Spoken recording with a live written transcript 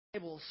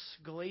Bibles,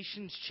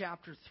 Galatians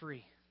chapter 3.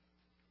 I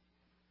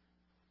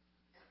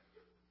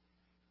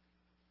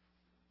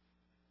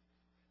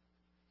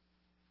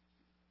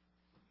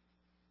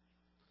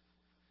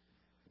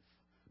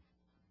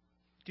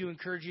do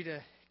encourage you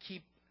to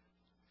keep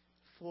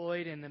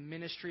Floyd and the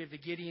ministry of the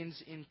Gideons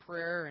in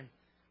prayer, and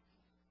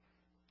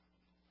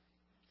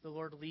if the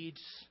Lord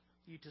leads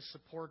you to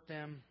support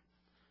them,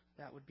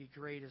 that would be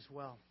great as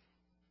well.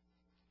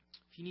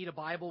 If you need a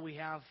Bible, we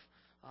have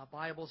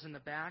Bibles in the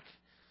back.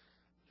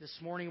 This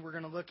morning we're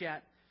going to look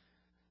at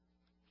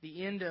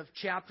the end of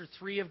chapter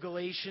 3 of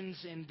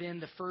Galatians and then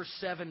the first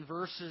 7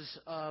 verses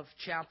of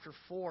chapter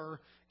 4,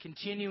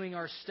 continuing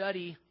our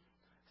study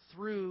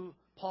through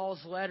Paul's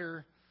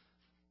letter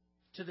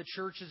to the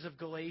churches of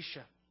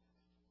Galatia.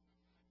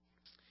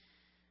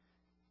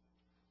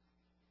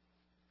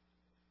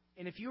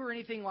 And if you are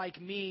anything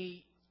like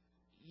me,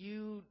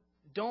 you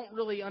don't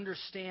really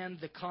understand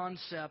the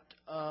concept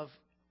of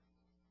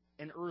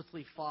an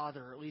earthly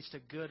father, or at least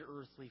a good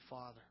earthly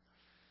father.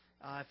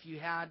 If you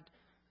had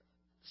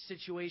a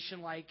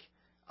situation like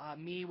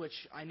me, which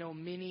I know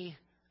many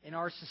in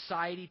our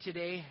society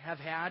today have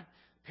had,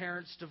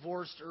 parents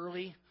divorced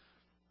early.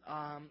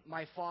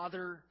 My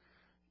father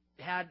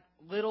had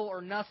little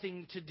or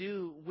nothing to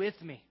do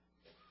with me.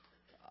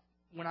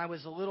 When I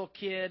was a little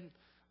kid,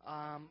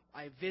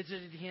 I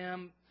visited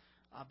him,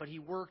 but he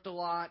worked a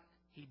lot.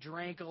 He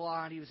drank a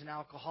lot. He was an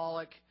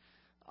alcoholic.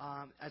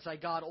 As I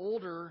got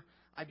older,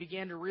 I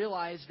began to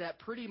realize that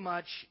pretty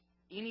much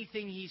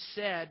anything he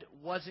said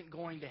wasn't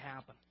going to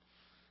happen.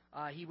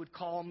 He would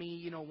call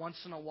me, once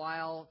in a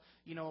while,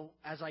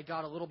 as I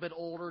got a little bit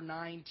older,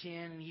 9, 10,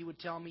 and he would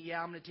tell me,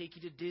 I'm going to take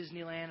you to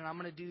Disneyland, and I'm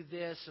going to do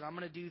this, and I'm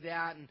going to do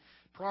that, and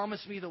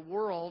promise me the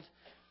world.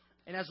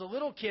 And as a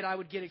little kid, I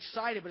would get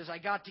excited, but as I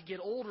got to get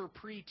older,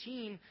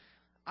 preteen,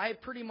 I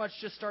pretty much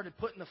just started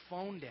putting the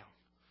phone down.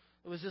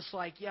 It was just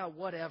like,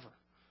 whatever.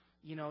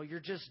 You're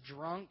just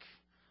drunk.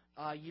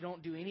 You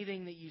don't do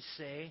anything that you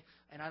say,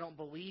 and I don't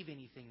believe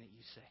anything that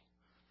you say.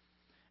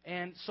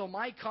 And so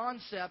my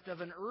concept of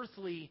an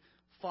earthly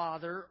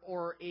father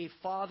or a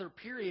father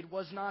period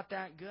was not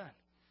that good.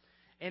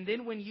 And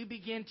then when you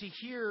begin to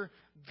hear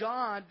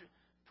God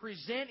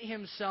present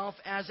Himself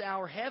as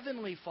our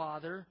heavenly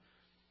Father,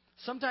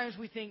 sometimes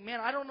we think,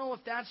 man, I don't know if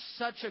that's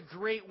such a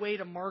great way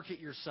to market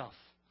yourself.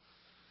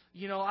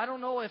 I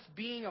don't know if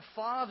being a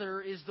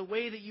father is the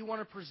way that you want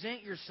to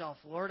present yourself,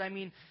 Lord. I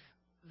mean,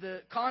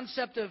 the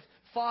concept of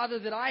father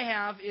that I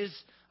have is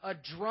a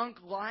drunk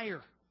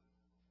liar.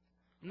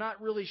 I'm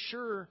not really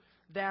sure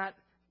that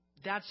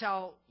that's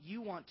how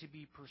you want to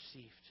be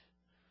perceived.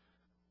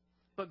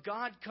 But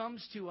God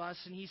comes to us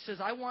and He says,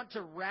 I want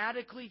to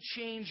radically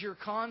change your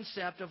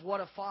concept of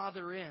what a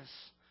father is.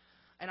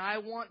 And I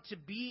want to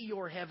be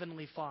your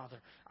heavenly Father.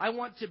 I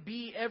want to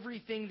be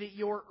everything that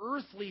your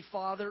earthly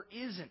father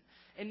isn't.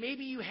 And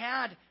maybe you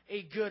had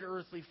a good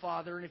earthly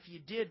father, and if you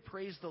did,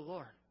 praise the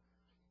Lord.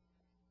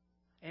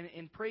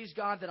 And praise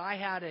God that I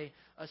had a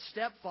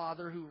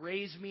stepfather who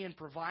raised me and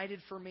provided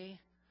for me.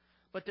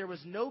 But there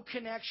was no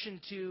connection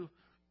to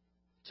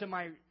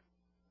my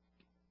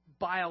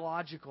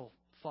biological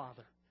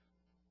father.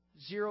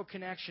 Zero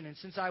connection. And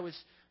since I was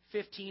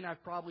 15,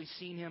 I've probably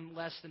seen him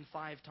less than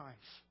 5 times.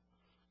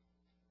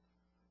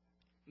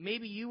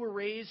 Maybe you were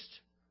raised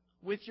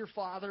with your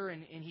father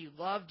and he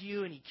loved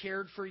you and he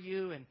cared for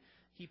you and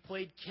he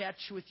played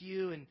catch with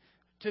you and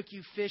took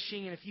you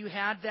fishing. And if you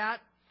had that,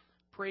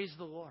 praise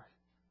the Lord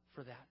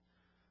for that.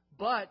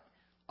 But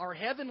our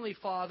Heavenly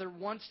Father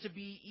wants to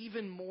be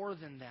even more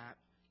than that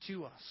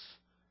to us.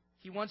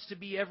 He wants to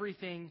be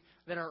everything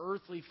that our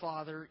earthly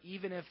father,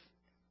 even if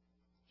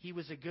he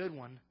was a good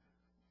one,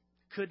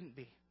 couldn't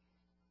be.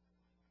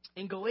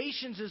 And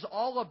Galatians is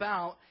all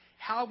about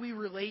how we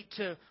relate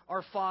to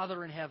our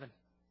Father in heaven.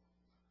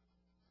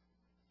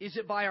 Is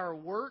it by our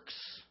works,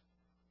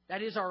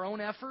 that is our own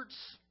efforts,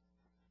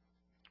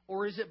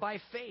 or is it by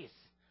faith?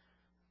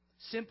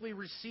 Simply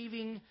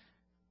receiving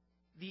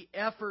the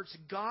efforts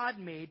God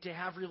made to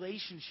have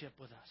relationship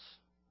with us.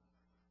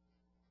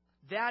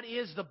 That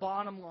is the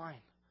bottom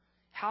line.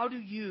 How do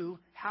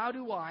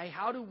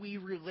we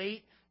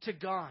relate to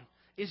God?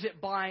 Is it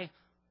by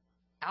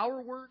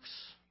our works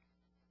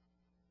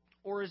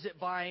or is it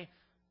by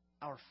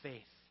our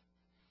faith?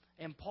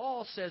 And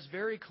Paul says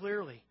very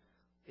clearly,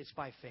 it's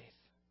by faith.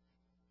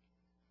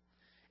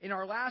 In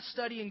our last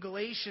study in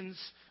Galatians,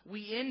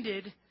 we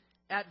ended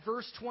at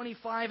verse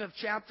 25 of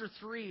chapter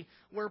 3,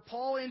 where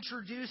Paul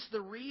introduced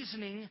the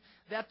reasoning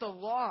that the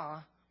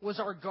law was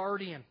our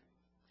guardian,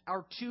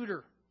 our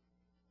tutor,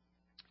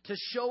 to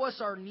show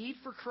us our need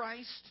for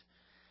Christ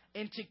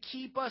and to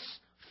keep us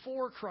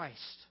for Christ.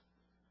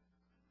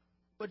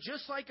 But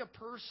just like a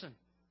person,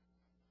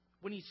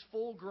 when he's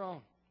full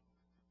grown,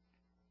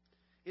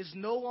 is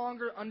no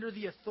longer under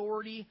the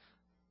authority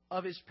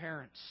of his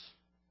parents.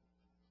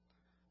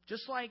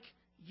 Just like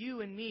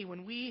you and me,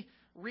 when we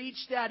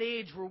reached that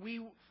age where we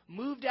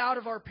moved out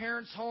of our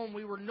parents' home,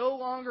 we were no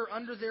longer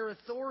under their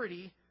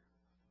authority.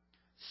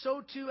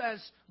 so too as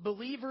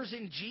believers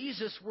in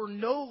Jesus, we're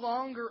no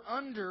longer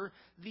under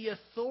the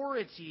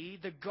authority,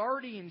 the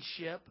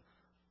guardianship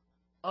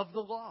of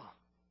the law.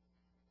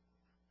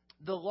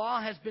 The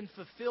law has been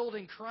fulfilled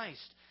in Christ.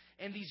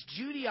 And these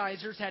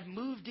Judaizers had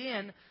moved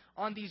in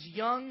on these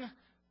young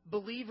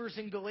believers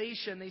in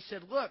Galatia, and they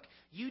said, look,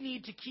 you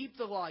need to keep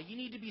the law. You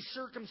need to be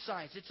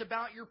circumcised. It's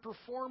about your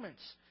performance.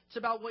 It's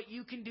about what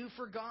you can do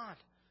for God.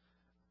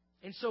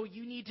 And so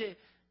you need to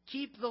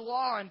keep the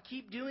law and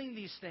keep doing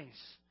these things.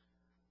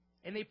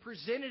 And they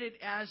presented it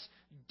as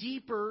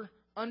deeper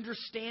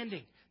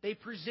understanding. They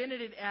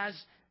presented it as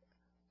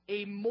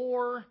a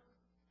more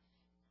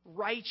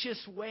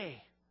righteous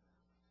way.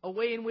 A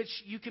way in which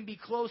you can be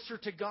closer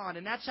to God.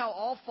 And that's how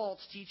all false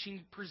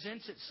teaching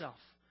presents itself.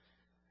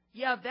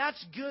 Yeah,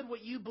 that's good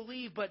what you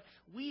believe, but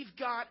we've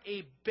got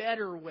a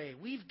better way.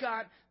 We've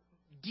got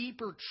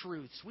deeper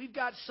truths. We've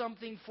got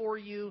something for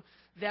you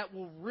that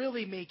will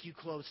really make you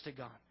close to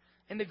God.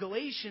 And the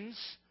Galatians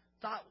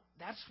thought,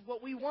 that's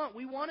what we want.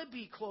 We want to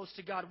be close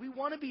to God. We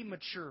want to be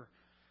mature.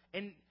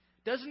 And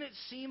doesn't it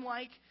seem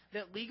like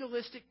that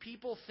legalistic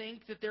people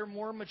think that they're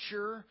more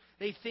mature?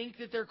 They think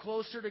that they're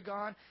closer to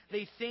God.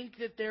 They think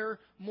that they're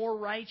more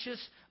righteous.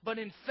 But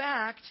in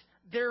fact,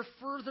 they're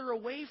further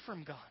away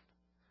from God.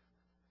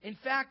 In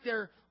fact,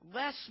 they're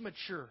less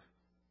mature.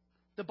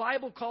 The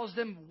Bible calls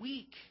them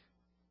weak.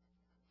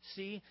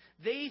 See,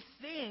 they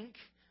think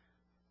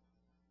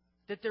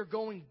that they're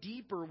going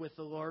deeper with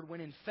the Lord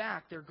when in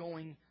fact they're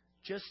going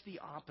just the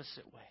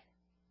opposite way.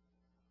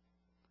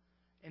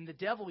 And the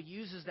devil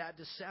uses that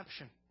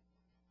deception.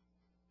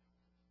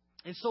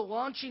 And so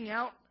launching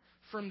out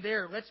from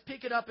there, let's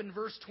pick it up in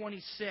verse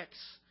 26.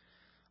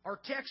 Our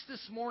text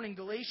this morning,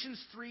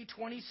 Galatians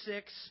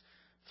 3:26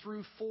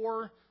 through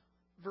 4,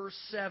 verse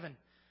 7.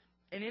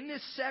 And in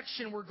this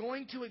section, we're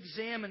going to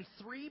examine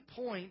 3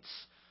 points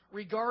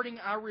regarding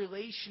our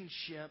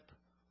relationship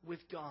with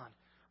God,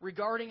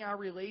 regarding our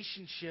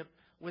relationship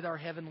with our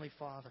Heavenly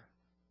Father.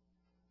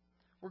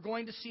 We're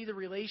going to see the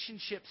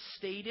relationship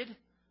stated.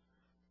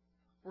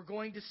 We're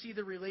going to see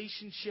the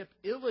relationship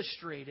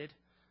illustrated.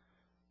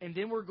 And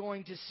then we're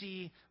going to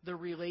see the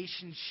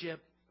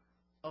relationship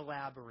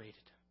elaborated.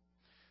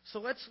 So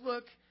let's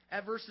look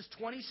at verses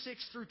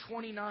 26 through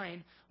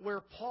 29,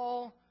 where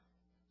Paul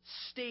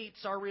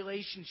states our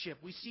relationship.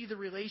 We see the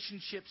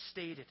relationship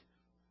stated.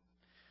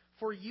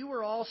 For you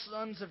are all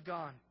sons of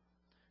God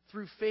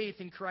through faith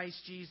in Christ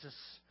Jesus.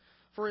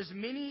 For as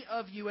many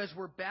of you as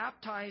were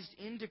baptized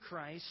into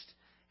Christ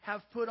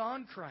have put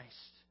on Christ.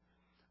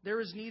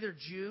 There is neither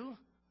Jew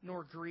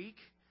nor Greek.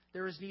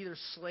 There is neither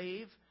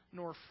slave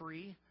nor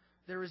free.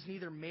 There is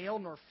neither male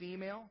nor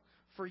female.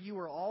 For you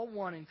are all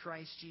one in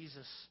Christ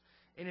Jesus.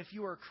 And if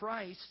you are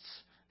Christ's,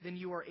 then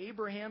you are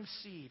Abraham's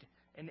seed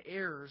and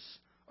heirs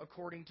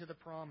according to the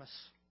promise.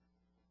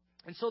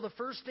 And so the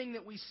first thing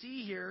that we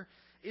see here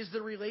is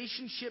the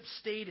relationship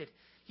stated.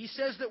 He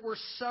says that we're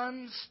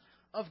sons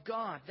of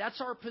God.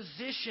 That's our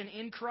position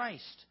in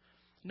Christ.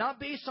 Not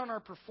based on our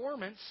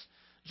performance,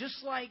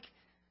 just like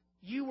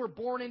you were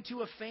born into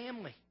a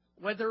family.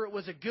 Whether it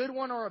was a good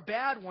one or a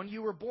bad one,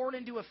 you were born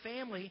into a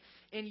family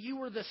and you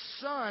were the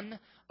son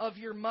of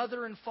your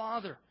mother and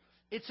father.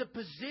 It's a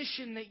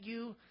position that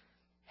you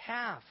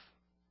have.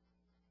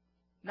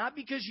 Not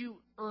because you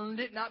earned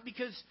it, not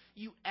because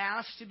you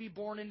asked to be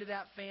born into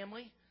that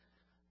family.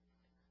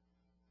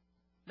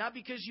 Not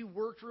because you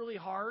worked really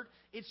hard.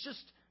 It's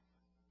just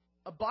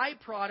a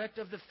byproduct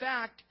of the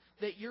fact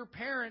that your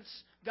parents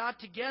got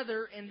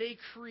together and they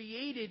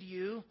created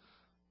you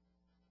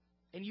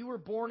and you were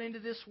born into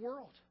this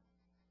world.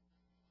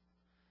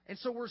 And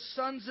so we're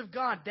sons of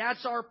God.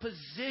 That's our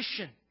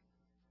position.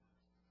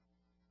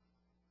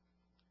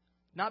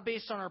 Not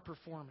based on our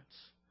performance.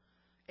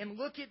 And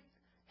look at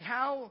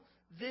how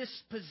this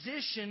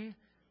position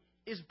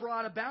is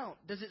brought about.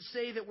 Does it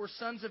say that we're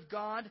sons of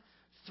God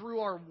through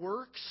our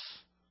works?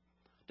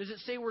 Does it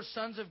say we're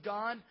sons of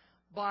God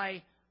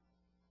by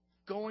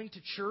going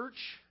to church?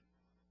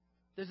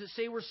 Does it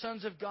say we're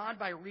sons of God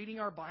by reading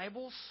our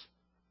Bibles?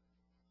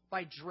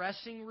 By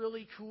dressing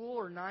really cool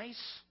or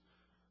nice?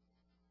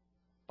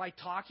 By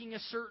talking a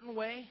certain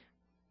way?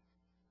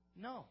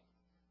 No.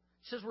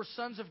 It says we're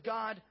sons of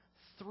God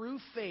through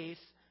faith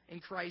in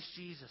Christ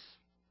Jesus.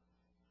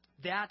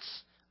 That's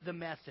the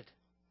method.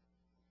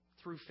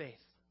 Through faith.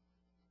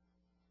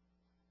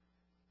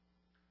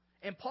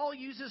 And Paul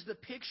uses the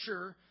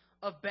picture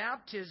of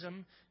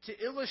baptism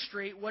to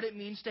illustrate what it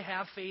means to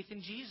have faith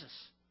in Jesus.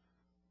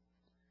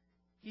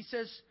 He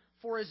says,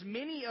 for as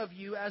many of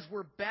you as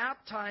were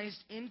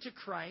baptized into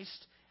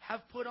Christ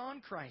have put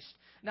on Christ.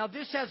 Now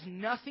this has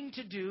nothing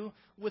to do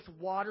with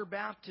water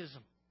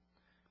baptism.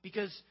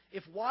 Because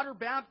if water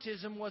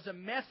baptism was a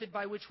method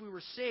by which we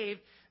were saved,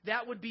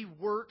 that would be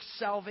works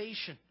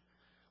salvation.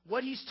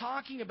 What he's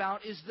talking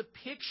about is the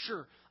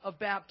picture of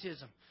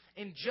baptism.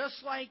 And just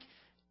like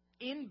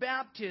in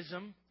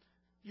baptism,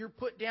 you're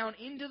put down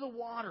into the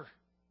water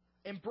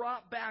and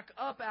brought back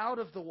up out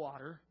of the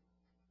water,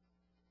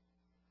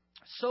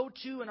 so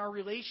too in our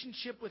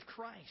relationship with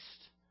Christ.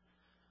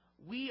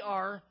 We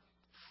are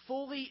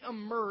fully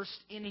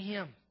immersed in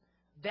Him.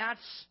 That's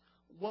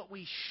what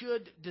we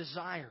should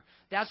desire.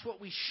 That's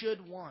what we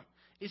should want,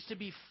 is to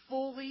be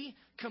fully,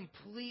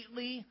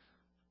 completely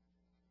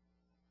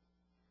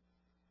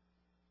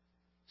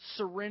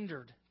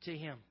surrendered to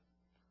Him.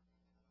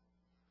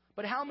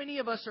 But how many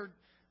of us are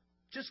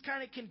just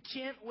kind of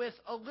content with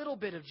a little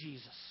bit of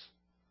Jesus?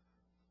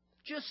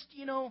 Just,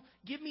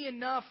 give me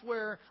enough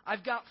where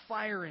I've got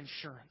fire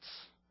insurance.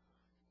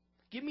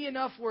 Give me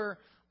enough where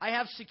I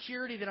have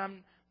security that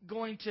I'm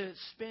going to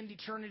spend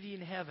eternity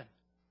in heaven.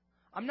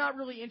 I'm not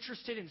really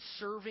interested in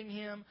serving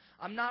Him.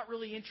 I'm not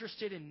really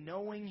interested in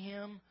knowing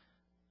Him.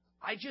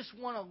 I just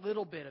want a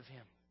little bit of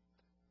Him.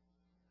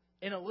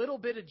 And a little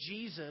bit of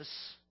Jesus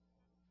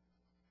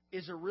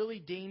is a really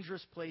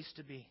dangerous place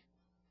to be.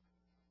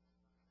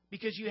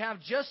 Because you have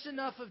just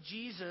enough of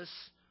Jesus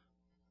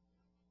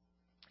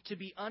to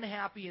be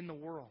unhappy in the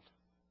world,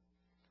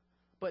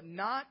 but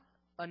not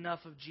enough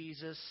of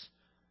Jesus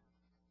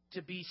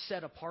to be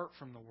set apart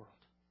from the world.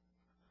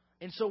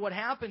 And so what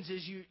happens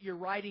is you're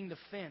riding the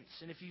fence.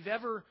 And if you've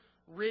ever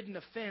ridden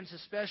a fence,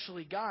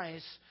 especially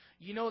guys,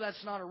 you know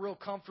that's not a real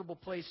comfortable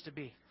place to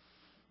be.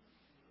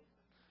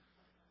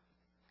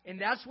 And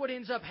that's what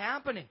ends up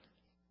happening.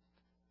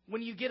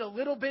 When you get a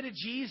little bit of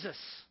Jesus,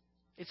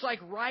 it's like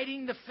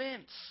riding the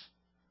fence.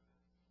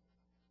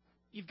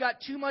 You've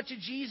got too much of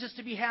Jesus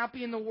to be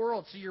happy in the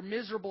world, so you're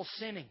miserable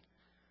sinning.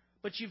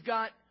 But you've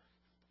got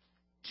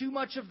too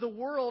much of the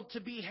world to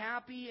be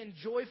happy and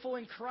joyful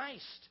in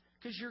Christ,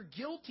 because you're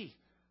guilty.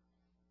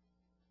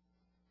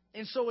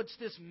 And so it's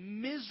this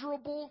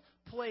miserable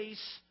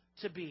place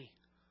to be.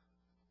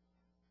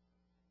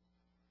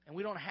 And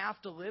we don't have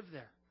to live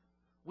there.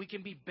 We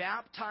can be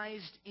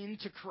baptized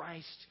into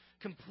Christ,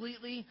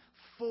 completely,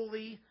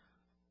 fully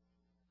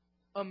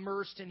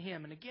immersed in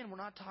Him. And again, we're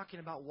not talking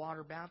about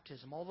water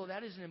baptism, although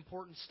that is an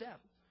important step.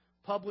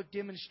 Public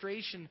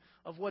demonstration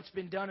of what's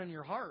been done in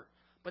your heart.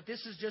 But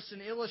this is just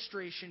an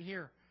illustration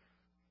here.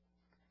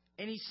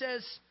 And he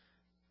says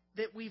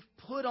that we've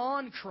put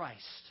on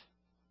Christ.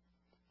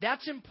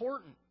 That's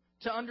important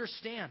to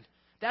understand.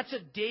 That's a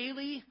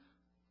daily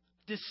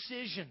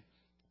decision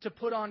to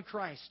put on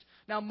Christ.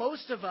 Now,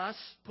 most of us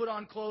put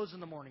on clothes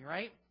in the morning,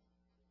 right?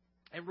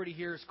 Everybody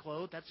here is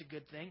clothed. That's a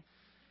good thing.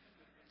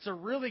 It's a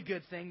really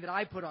good thing that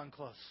I put on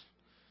clothes.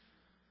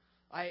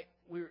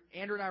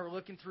 Andrew and I were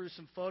looking through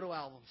some photo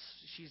albums.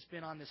 She's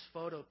been on this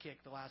photo kick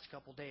the last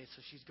couple days,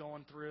 so she's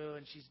going through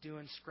and she's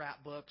doing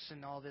scrapbooks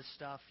and all this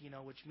stuff,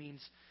 which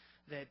means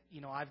that,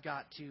 I've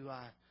got to,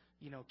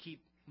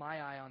 keep my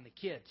eye on the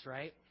kids,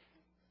 right?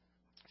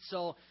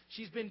 So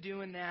she's been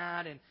doing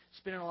that and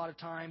spending a lot of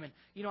time. And,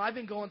 I've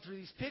been going through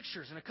these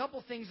pictures, and a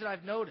couple things that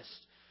I've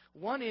noticed.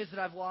 One is that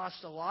I've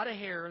lost a lot of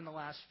hair in the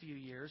last few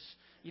years.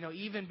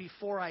 Even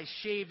before I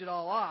shaved it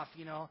all off,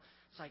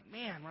 it's like,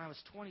 man, when I was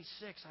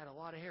 26, I had a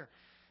lot of hair.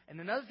 And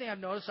another thing I've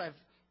noticed,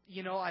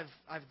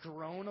 I've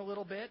grown a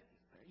little bit,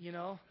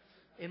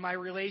 in my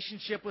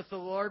relationship with the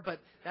Lord, but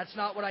that's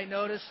not what I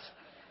noticed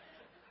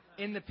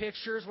in the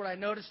pictures. What I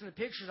noticed in the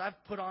pictures,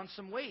 I've put on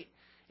some weight.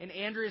 And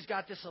Andrea's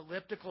got this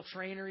elliptical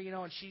trainer,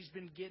 and she's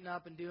been getting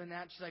up and doing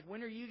that. She's like,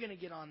 when are you going to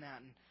get on that?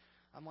 And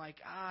I'm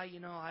like, I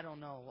don't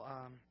know.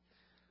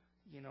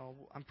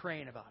 I'm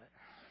praying about it.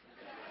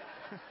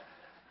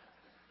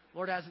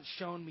 Lord hasn't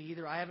shown me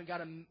either. I haven't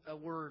got a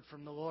word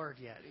from the Lord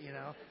yet,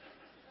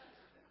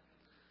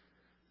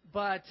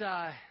 But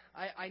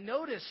I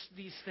noticed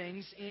these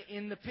things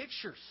in the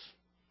pictures.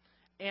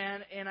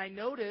 And I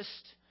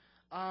noticed,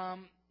 that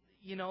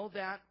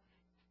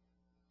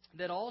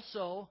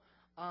also,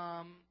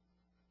 that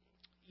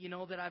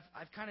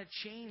I've kind of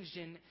changed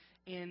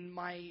in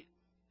my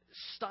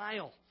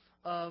style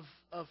of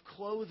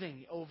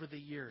clothing over the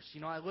years.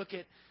 I look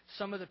at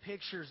some of the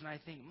pictures and I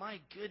think, my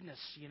goodness,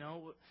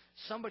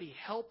 somebody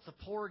helped the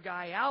poor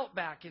guy out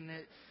back in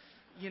the,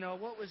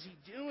 what was he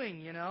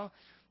doing,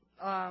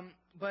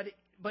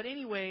 But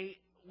anyway,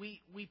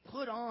 we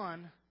put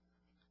on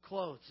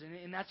clothes,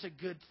 and that's a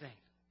good thing.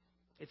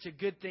 It's a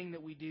good thing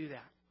that we do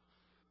that.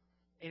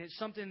 And it's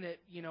something that,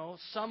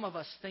 some of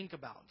us think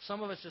about.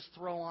 Some of us just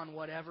throw on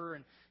whatever,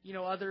 and,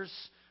 others,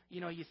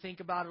 you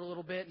think about it a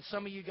little bit. And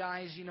some of you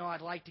guys,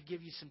 I'd like to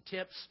give you some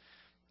tips.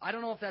 I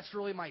don't know if that's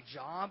really my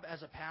job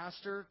as a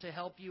pastor to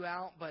help you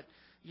out, but,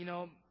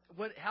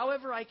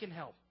 however I can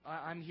help,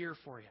 I'm here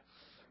for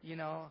you,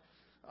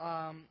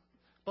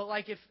 But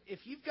like if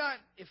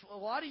a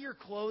lot of your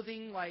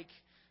clothing, like,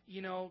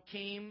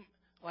 came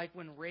like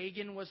when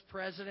Reagan was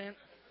president,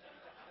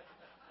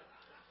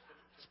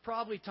 it's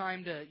probably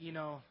time to,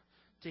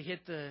 to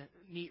hit the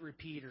neat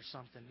repeat or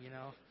something,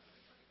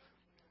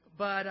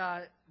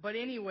 But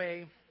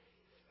anyway,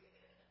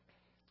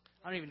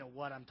 I don't even know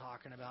what I'm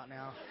talking about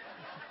now.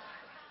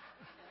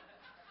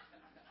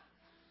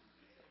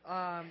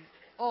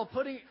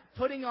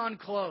 Putting on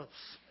clothes.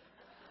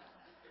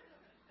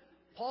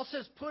 Paul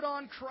says, put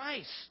on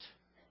Christ.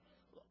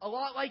 A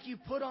lot like you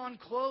put on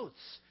clothes.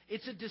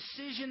 It's a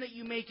decision that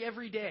you make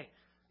every day.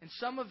 And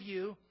some of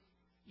you,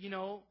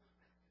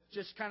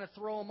 just kind of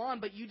throw them on,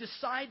 but you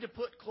decide to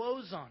put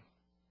clothes on.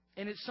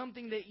 And it's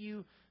something that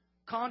you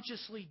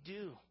subconsciously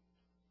do.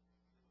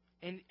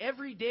 And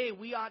every day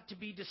we ought to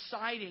be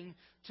deciding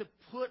to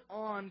put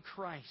on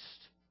Christ.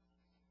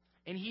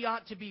 And He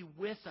ought to be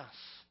with us.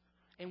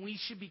 And we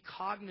should be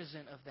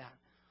cognizant of that.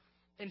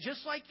 And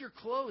just like your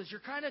clothes, you're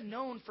kind of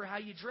known for how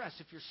you dress.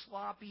 If you're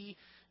sloppy,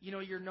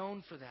 you're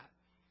known for that.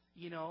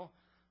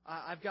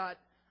 I've got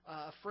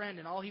a friend,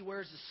 and all he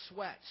wears is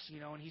sweats,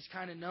 and he's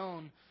kind of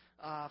known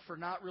for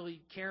not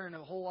really caring a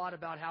whole lot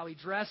about how he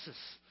dresses.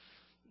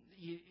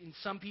 And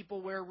some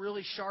people wear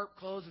really sharp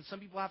clothes, and some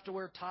people have to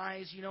wear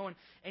ties,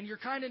 and you're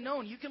kind of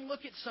known. You can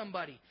look at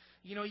somebody,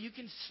 you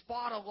can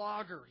spot a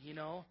logger,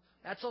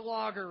 that's a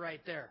logger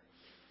right there.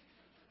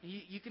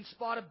 You can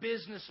spot a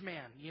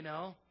businessman,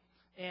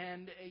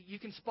 and you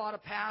can spot a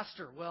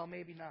pastor. Well,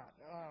 maybe not.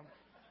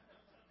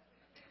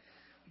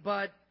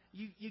 But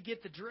you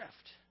get the drift.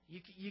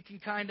 You can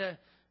kind of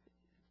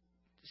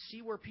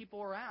see where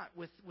people are at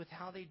with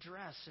how they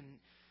dress.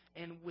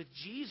 And with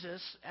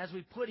Jesus, as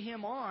we put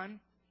Him on,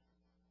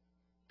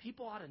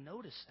 people ought to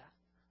notice that.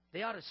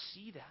 They ought to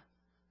see that.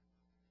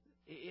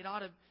 It ought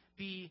to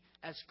be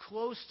as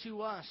close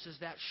to us as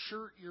that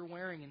shirt you're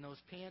wearing and those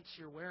pants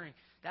you're wearing.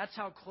 That's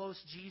how close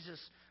Jesus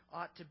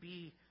ought to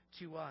be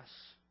to us.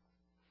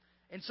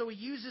 And so He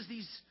uses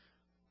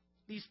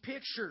these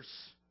pictures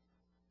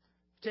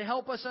to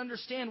help us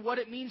understand what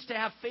it means to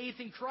have faith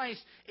in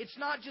Christ. It's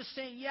not just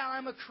saying, yeah,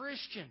 I'm a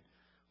Christian.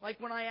 Like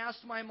when I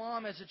asked my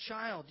mom as a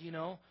child,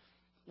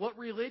 what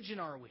religion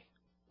are we?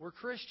 We're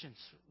Christians.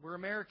 We're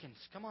Americans.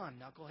 Come on,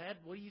 knucklehead.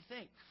 What do you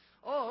think?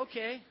 Oh,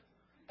 okay.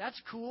 That's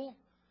cool.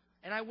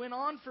 And I went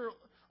on for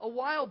a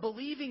while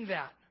believing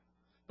that.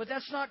 But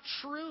that's not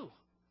true.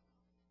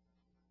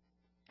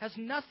 It has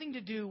nothing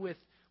to do with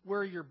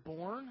where you're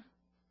born.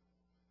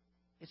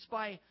 It's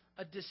by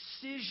a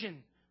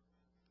decision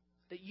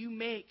that you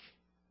make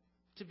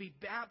to be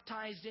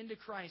baptized into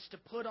Christ, to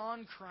put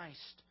on Christ,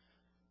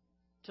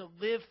 to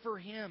live for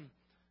Him,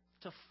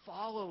 to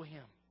follow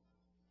Him.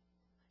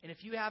 And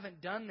if you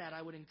haven't done that,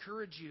 I would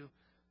encourage you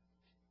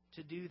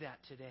to do that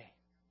today.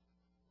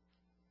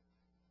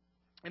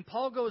 And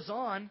Paul goes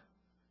on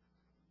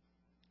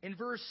in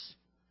verse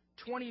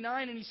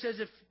 29, and he says,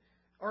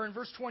 in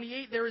verse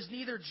 28, there is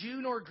neither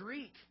Jew nor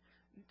Greek,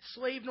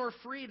 slave nor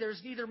free, there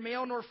is neither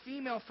male nor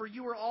female, for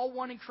you are all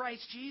one in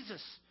Christ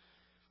Jesus.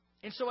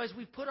 And so as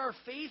we put our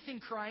faith in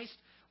Christ,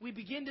 we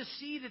begin to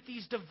see that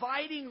these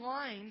dividing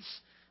lines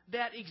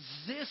that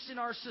exist in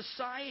our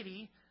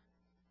society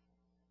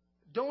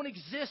don't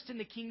exist in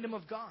the kingdom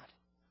of God.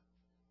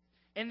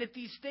 And that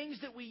these things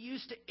that we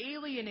use to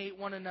alienate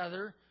one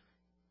another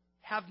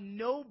have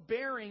no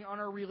bearing on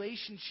our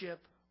relationship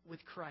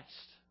with Christ.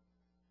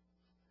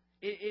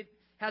 It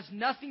has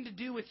nothing to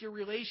do with your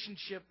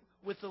relationship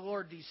with the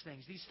Lord, these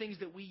things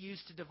that we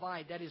use to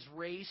divide. That is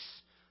race,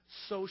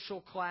 social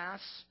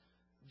class,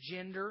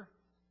 gender.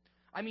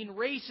 I mean,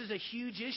 race is a huge issue.